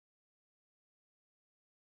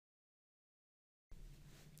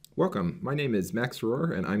Welcome, my name is Max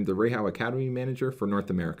Rohr and I'm the REHAU Academy Manager for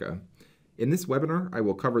North America. In this webinar, I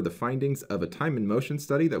will cover the findings of a time and motion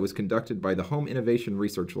study that was conducted by the Home Innovation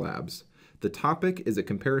Research Labs. The topic is a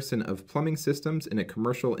comparison of plumbing systems in a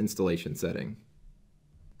commercial installation setting.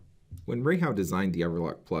 When REHAU designed the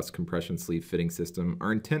EVERLOCPLUS compression sleeve fitting system,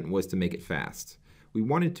 our intent was to make it fast. We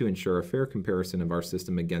wanted to ensure a fair comparison of our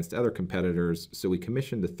system against other competitors, so we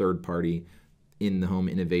commissioned a third party in the Home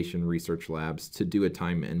Innovation Research Labs to do a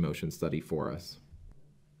time and motion study for us.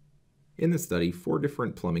 In the study, 4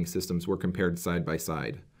 different plumbing systems were compared side by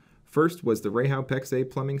side. First was the REHAU PEXa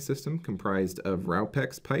plumbing system, comprised of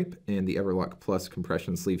RAUPEX pipe and the EVERLOCPLUS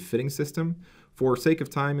compression sleeve fitting system. For sake of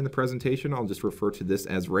time in the presentation, I'll just refer to this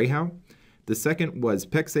as REHAU. The second was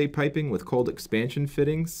PEXa piping with cold expansion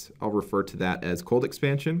fittings. I'll refer to that as cold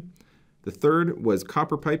expansion. The third was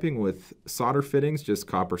copper piping with solder fittings, just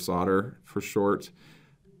copper solder for short.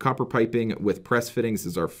 Copper piping with press fittings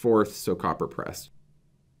is our fourth, so copper press.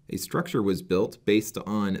 A structure was built based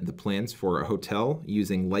on the plans for a hotel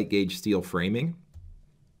using light gauge steel framing.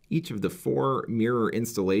 Each of the 4 mirror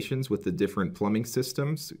installations with the different plumbing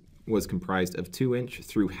systems was comprised of 2-inch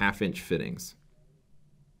through 1/2-inch fittings.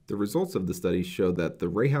 The results of the study show that the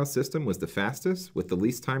REHAU system was the fastest, with the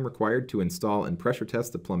least time required to install and pressure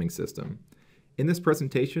test the plumbing system. In this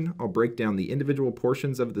presentation, I'll break down the individual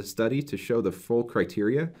portions of the study to show the full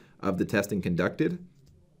criteria of the testing conducted.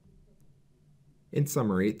 In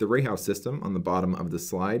summary, the REHAU system on the bottom of the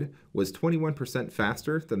slide was 21%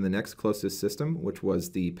 faster than the next closest system, which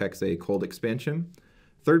was the PEXa cold expansion.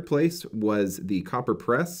 Third place was the copper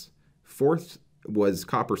press. Fourth was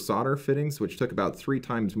copper solder fittings, which took about 3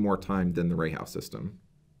 times more time than the REHAU system.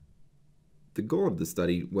 The goal of the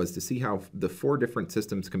study was to see how the 4 different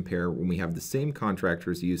systems compare when we have the same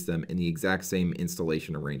contractors use them in the exact same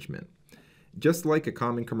installation arrangement. Just like a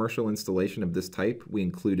common commercial installation of this type, we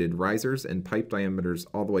included risers and pipe diameters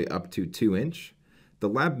all the way up to 2-inch. The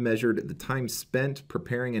lab measured the time spent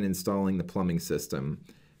preparing and installing the plumbing system.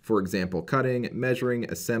 For example, cutting, measuring,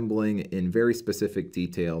 assembling in very specific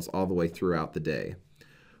details all the way throughout the day.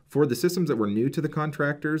 For the systems that were new to the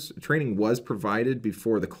contractors, training was provided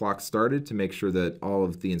before the clock started to make sure that all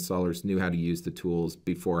of the installers knew how to use the tools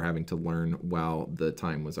before having to learn while the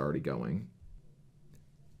time was already going.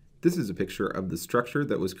 This is a picture of the structure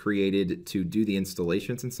that was created to do the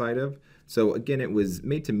installations inside of. So again, it was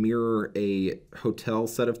made to mirror a hotel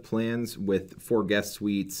set of plans with 4 guest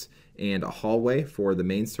suites and a hallway for the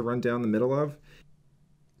mains to run down the middle of.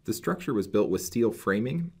 The structure was built with steel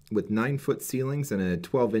framing, with 9-foot ceilings and a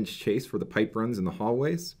 12-inch chase for the pipe runs in the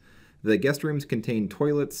hallways. The guest rooms contained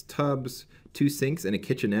toilets, tubs, 2 sinks, and a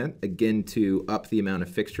kitchenette, again to up the amount of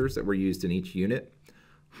fixtures that were used in each unit.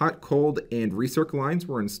 Hot, cold, and recircle lines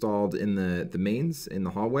were installed in the mains in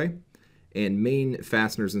the hallway, and main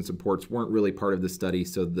fasteners and supports weren't really part of the study,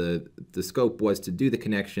 so the scope was to do the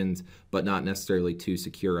connections, but not necessarily to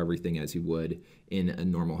secure everything as you would in a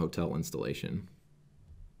normal hotel installation.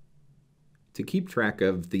 To keep track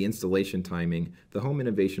of the installation timing, the Home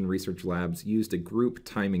Innovation Research Labs used a group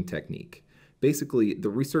timing technique. Basically, the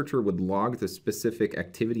researcher would log the specific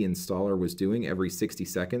activity installer was doing every 60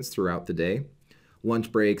 seconds throughout the day.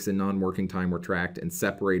 Lunch breaks and non-working time were tracked and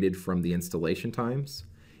separated from the installation times.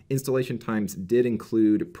 Installation times did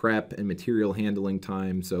include prep and material handling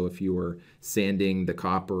time, so if you were sanding the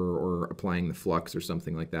copper or applying the flux or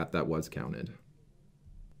something like that, that was counted.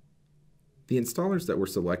 The installers that were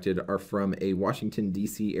selected are from a Washington,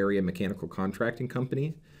 D.C. area mechanical contracting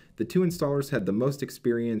company. The 2 installers had the most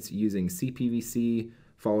experience using CPVC,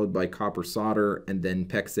 followed by copper solder, and then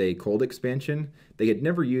PEXa cold expansion. They had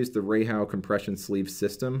never used the REHAU compression sleeve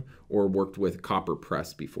system or worked with copper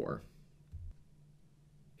press before.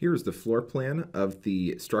 Here's the floor plan of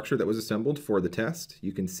the structure that was assembled for the test.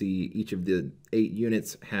 You can see each of the 8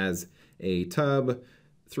 units has a tub,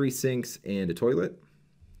 3 sinks, and a toilet.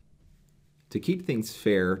 To keep things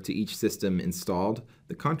fair to each system installed,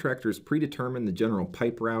 the contractors predetermined the general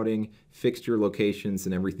pipe routing, fixture locations,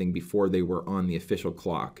 and everything before they were on the official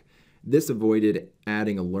clock. This avoided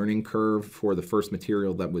adding a learning curve for the first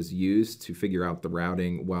material that was used to figure out the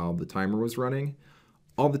routing while the timer was running.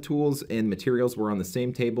 All the tools and materials were on the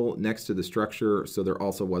same table next to the structure, so there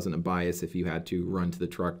also wasn't a bias if you had to run to the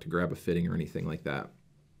truck to grab a fitting or anything like that.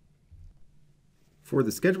 For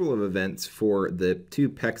the schedule of events for the 2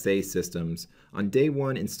 PEXa systems, on day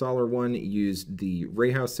 1, installer 1 used the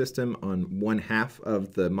REHAU system on 1/2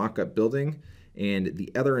 of the mock-up building, and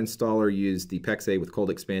the other installer used the PEXa with cold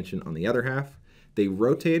expansion on the other half. They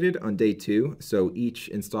rotated on day 2, so each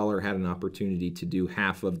installer had an opportunity to do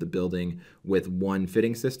half of the building with 1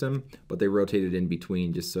 fitting system, but they rotated in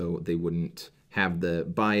between just so they wouldn't have the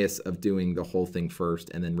bias of doing the whole thing first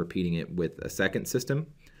and then repeating it with a second system.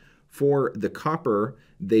 For the copper,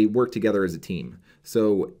 they work together as a team.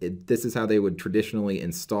 So this is how they would traditionally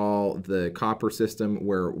install the copper system,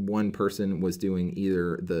 where one person was doing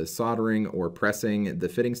either the soldering or pressing the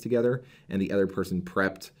fittings together, and the other person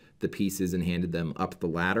prepped the pieces and handed them up the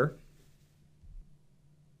ladder.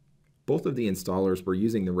 Both of the installers were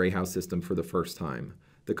using the REHAU system for the first time.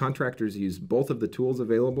 The contractors used both of the tools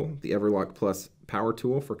available, the EVERLOCPLUS power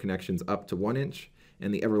tool for connections up to 1 inch,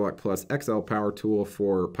 and the EVERLOCPLUS XL power tool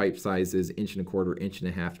for pipe sizes 1 1/4, 1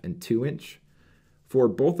 1/2, and 2 inch. For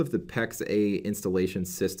both of the PEXa installation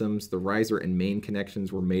systems, the riser and main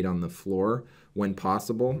connections were made on the floor when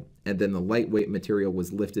possible, and then the lightweight material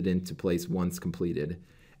was lifted into place once completed,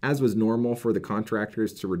 as was normal for the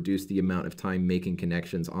contractors to reduce the amount of time making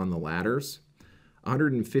connections on the ladders.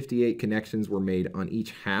 158 connections were made on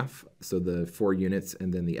each half, so the 4 units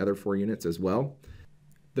and then the other 4 units as well.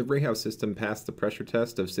 The REHAU system passed the pressure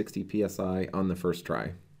test of 60 psi on the first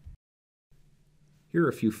try. Here are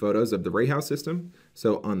a few photos of the REHAU system.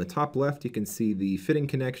 So on the top left, you can see the fitting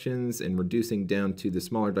connections and reducing down to the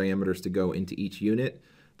smaller diameters to go into each unit.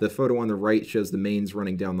 The photo on the right shows the mains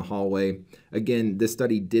running down the hallway. Again, this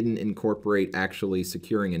study didn't incorporate actually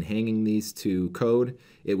securing and hanging these to code.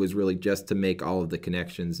 It was really just to make all of the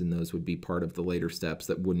connections, and those would be part of the later steps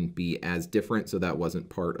that wouldn't be as different, so that wasn't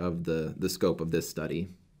part of the scope of this study.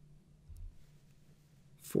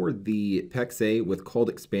 For the PEXa with cold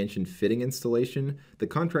expansion fitting installation, the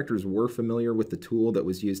contractors were familiar with the tool that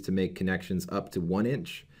was used to make connections up to 1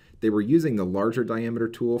 inch. They were using the larger diameter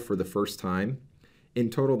tool for the first time. In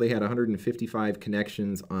total, they had 155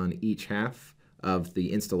 connections on each half of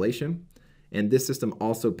the installation, and this system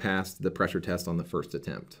also passed the pressure test on the first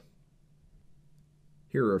attempt.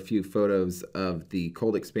 Here are a few photos of the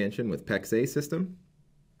cold expansion with PEXa system.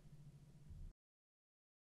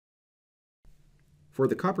 For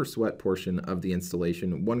the copper sweat portion of the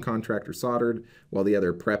installation, one contractor soldered while the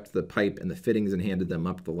other prepped the pipe and the fittings and handed them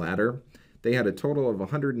up the ladder. They had a total of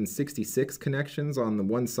 166 connections on the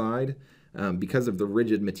one side. Because of the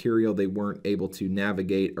rigid material, they weren't able to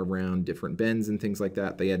navigate around different bends and things like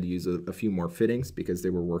that. They had to use a few more fittings because they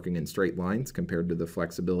were working in straight lines compared to the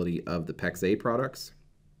flexibility of the PEXa products.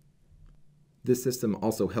 This system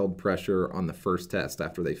also held pressure on the first test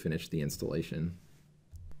after they finished the installation.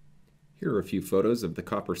 Here are a few photos of the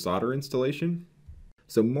copper solder installation.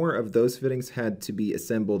 So more of those fittings had to be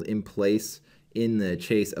assembled in place in the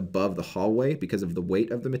chase above the hallway because of the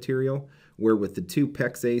weight of the material, where with the 2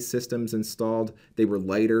 PEXa systems installed, they were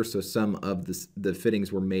lighter, so some of the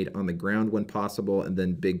fittings were made on the ground when possible, and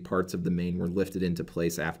then big parts of the main were lifted into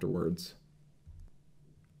place afterwards.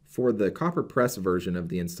 For the copper press version of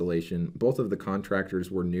the installation, both of the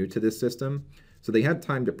contractors were new to this system, so they had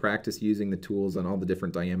time to practice using the tools on all the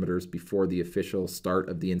different diameters before the official start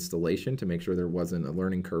of the installation to make sure there wasn't a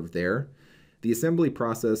learning curve there. The assembly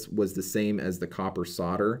process was the same as the copper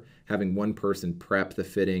solder, having one person prep the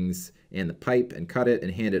fittings and the pipe and cut it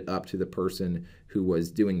and hand it up to the person who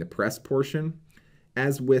was doing the press portion.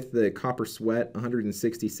 As with the copper sweat,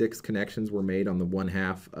 166 connections were made on the one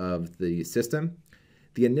half of the system.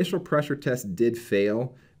 The initial pressure test did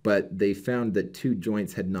fail, but they found that 2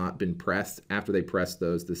 joints had not been pressed. After they pressed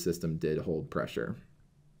those, the system did hold pressure.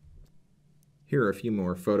 Here are a few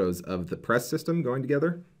more photos of the press system going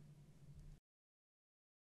together.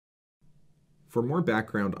 For more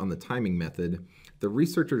background on the timing method, the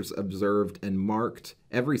researchers observed and marked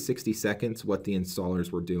every 60 seconds what the installers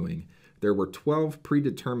were doing. There were 12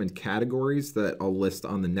 predetermined categories that I'll list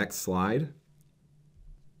on the next slide.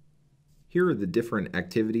 Here are the different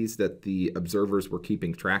activities that the observers were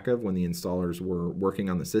keeping track of when the installers were working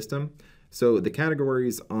on the system. So the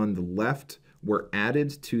categories on the left were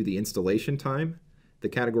added to the installation time. The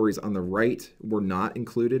categories on the right were not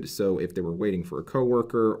included, so if they were waiting for a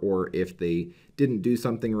coworker or if they didn't do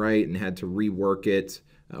something right and had to rework it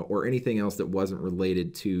or anything else that wasn't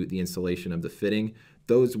related to the installation of the fitting,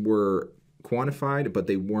 those were quantified, but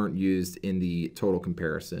they weren't used in the total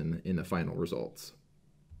comparison in the final results.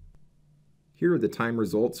 Here are the time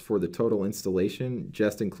results for the total installation,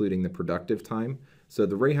 just including the productive time. So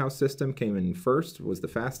the REHAU system came in first, was the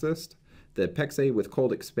fastest. The PEXa with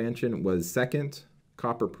cold expansion was second.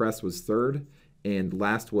 Copper press was third. And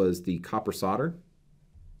last was the copper solder.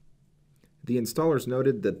 The installers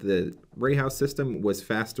noted that the REHAU system was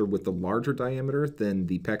faster with the larger diameter than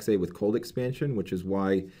the PEXa with cold expansion, which is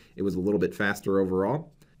why it was a little bit faster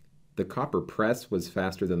overall. The copper press was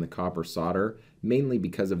faster than the copper solder, mainly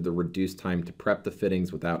because of the reduced time to prep the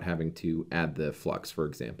fittings without having to add the flux, for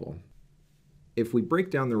example. If we break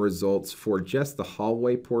down the results for just the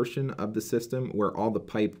hallway portion of the system, where all the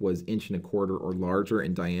pipe was 1.25 inches or larger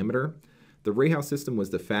in diameter, the REHAU system was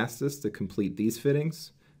the fastest to complete these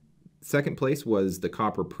fittings. Second place was the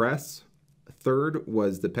copper press. Third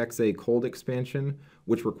was the PEXa cold expansion,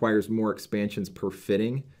 which requires more expansions per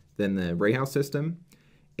fitting than the REHAU system.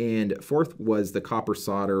 And fourth was the copper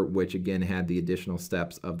solder, which again had the additional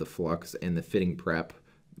steps of the flux and the fitting prep,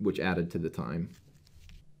 which added to the time.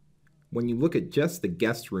 When you look at just the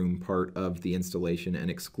guest room part of the installation and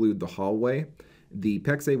exclude the hallway, the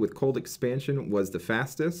PEXa with cold expansion was the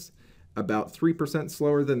fastest. About 3%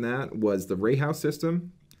 slower than that was the REHAU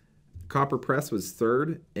system. Copper press was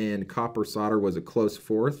third, and copper solder was a close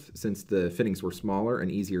fourth, since the fittings were smaller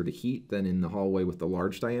and easier to heat than in the hallway with the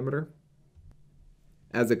large diameter.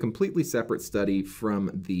 As a completely separate study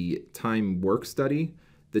from the time work study,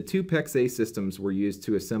 the two PEXa systems were used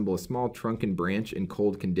to assemble a small trunk and branch in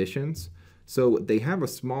cold conditions. So they have a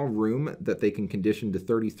small room that they can condition to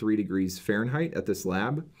 33 degrees Fahrenheit at this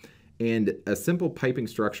lab, and a simple piping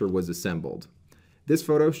structure was assembled. This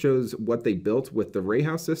photo shows what they built with the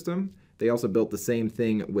REHAU system. They also built the same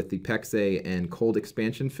thing with the PEXa and cold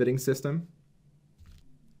expansion fitting system.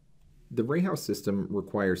 The REHAU system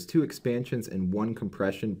requires 2 expansions and 1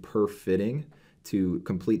 compression per fitting to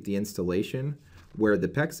complete the installation, where the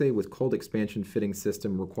PEXa with cold expansion fitting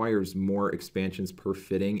system requires more expansions per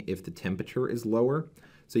fitting if the temperature is lower.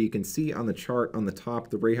 So you can see on the chart on the top,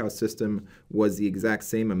 the REHAU system was the exact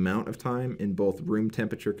same amount of time in both room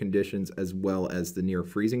temperature conditions as well as the near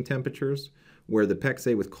freezing temperatures, where the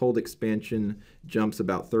PEXa with cold expansion jumps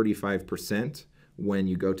about 35% when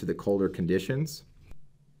you go to the colder conditions.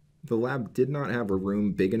 The lab did not have a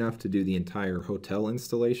room big enough to do the entire hotel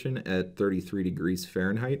installation at 33 degrees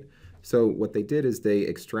Fahrenheit. So what they did is they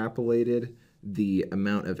extrapolated the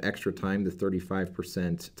amount of extra time, the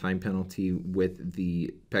 35% time penalty with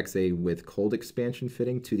the PEXa with cold expansion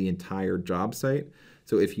fitting, to the entire job site.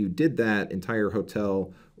 So if you did that entire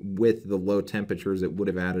hotel with the low temperatures, it would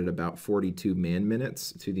have added about 42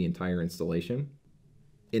 man-minutes to the entire installation.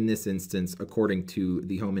 In this instance, according to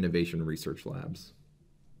the Home Innovation Research Labs.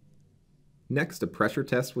 Next, a pressure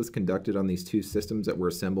test was conducted on these two systems that were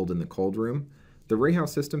assembled in the cold room. The REHAU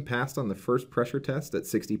system passed on the first pressure test at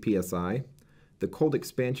 60 psi. The cold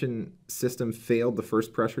expansion system failed the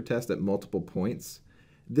first pressure test at multiple points.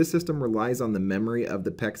 This system relies on the memory of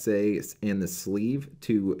the PEXa and the sleeve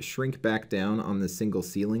to shrink back down on the single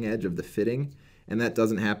sealing edge of the fitting, and that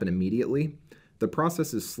doesn't happen immediately. The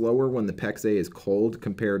process is slower when the PEXa is cold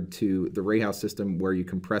compared to the REHAU system, where you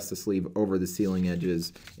compress the sleeve over the sealing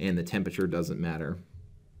edges and the temperature doesn't matter.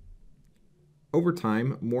 Over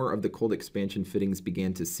time, more of the cold expansion fittings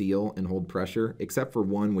began to seal and hold pressure, except for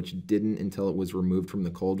one which didn't until it was removed from the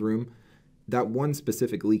cold room. That one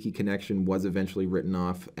specific leaky connection was eventually written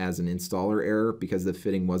off as an installer error because the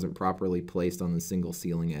fitting wasn't properly placed on the single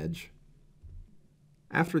sealing edge.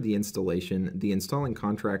 After the installation, the installing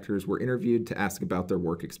contractors were interviewed to ask about their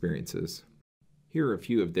work experiences. Here are a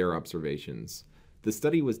few of their observations. The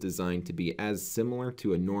study was designed to be as similar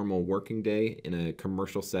to a normal working day in a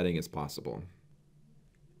commercial setting as possible.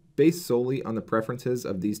 Based solely on the preferences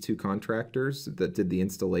of these two contractors that did the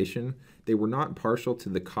installation, they were not partial to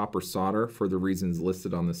the copper solder for the reasons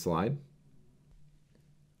listed on the slide.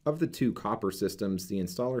 Of the two copper systems, the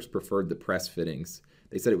installers preferred the press fittings.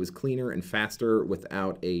 They said it was cleaner and faster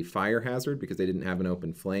without a fire hazard because they didn't have an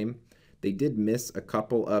open flame. They did miss a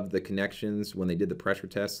couple of the connections when they did the pressure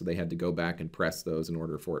test, so they had to go back and press those in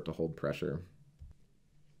order for it to hold pressure.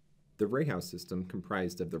 The REHAU system,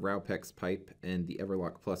 comprised of the RAUPEX pipe and the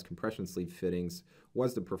EVERLOCPLUS compression sleeve fittings,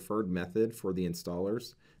 was the preferred method for the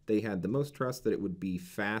installers. They had the most trust that it would be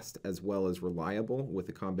fast as well as reliable with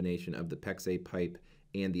a combination of the PEXa pipe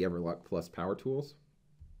and the EVERLOCPLUS power tools.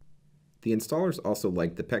 The installers also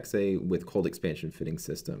liked the PEXa with cold expansion fitting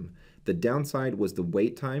system. The downside was the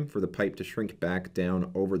wait time for the pipe to shrink back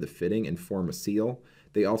down over the fitting and form a seal.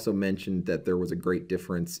 They also mentioned that there was a great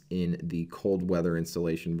difference in the cold weather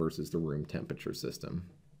installation versus the room temperature system.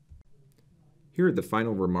 Here are the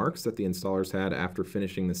final remarks that the installers had after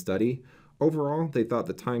finishing the study. Overall, they thought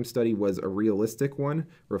the time study was a realistic one,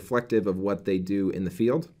 reflective of what they do in the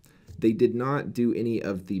field. They did not do any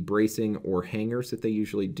of the bracing or hangers that they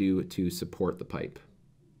usually do to support the pipe.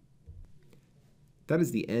 That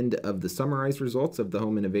is the end of the summarized results of the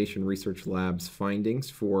Home Innovation Research Lab's findings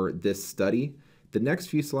for this study. The next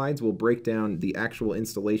few slides will break down the actual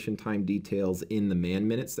installation time details in the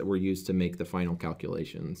man-minutes that were used to make the final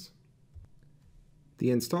calculations. The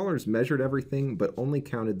installers measured everything but only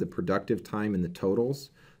counted the productive time in the totals.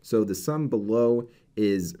 So the sum below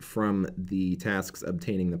is from the tasks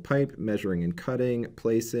obtaining the pipe, measuring and cutting,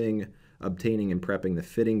 placing, obtaining and prepping the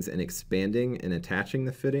fittings, and expanding and attaching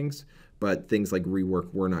the fittings, but things like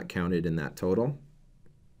rework were not counted in that total.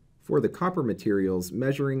 For the copper materials,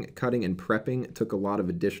 measuring, cutting, and prepping took a lot of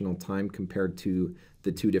additional time compared to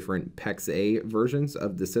the two different PEXa versions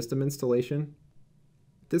of the system installation.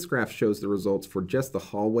 This graph shows the results for just the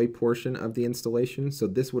hallway portion of the installation, so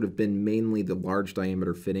this would have been mainly the large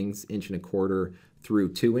diameter fittings, 1.25"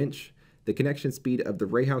 through 2". The connection speed of the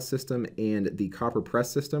REHAU system and the copper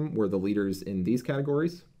press system were the leaders in these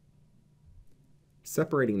categories.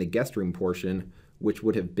 Separating the guest room portion, which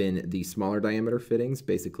would have been the smaller diameter fittings,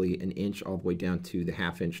 basically 1 inch all the way down to the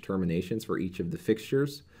 1/2 inch terminations for each of the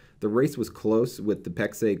fixtures. The race was close, with the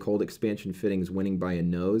PEXa cold expansion fittings winning by a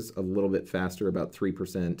nose, a little bit faster, about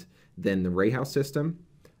 3%, than the REHAU system.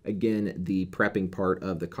 Again, the prepping part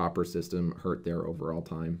of the copper system hurt their overall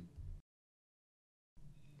time.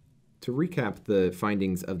 To recap the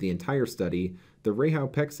findings of the entire study, the REHAU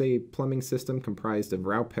PEXa plumbing system, comprised of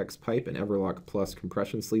RAUPEX pipe and EVERLOCPLUS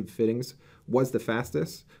compression sleeve fittings, was the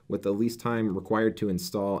fastest, with the least time required to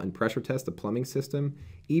install and pressure test the plumbing system.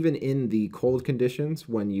 Even in the cold conditions,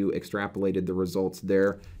 when you extrapolated the results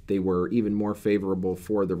there, they were even more favorable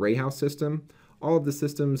for the REHAU system. All of the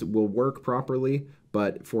systems will work properly,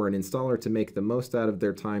 but for an installer to make the most out of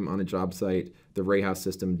their time on a job site, the REHAU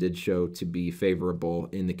system did show to be favorable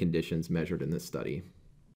in the conditions measured in this study.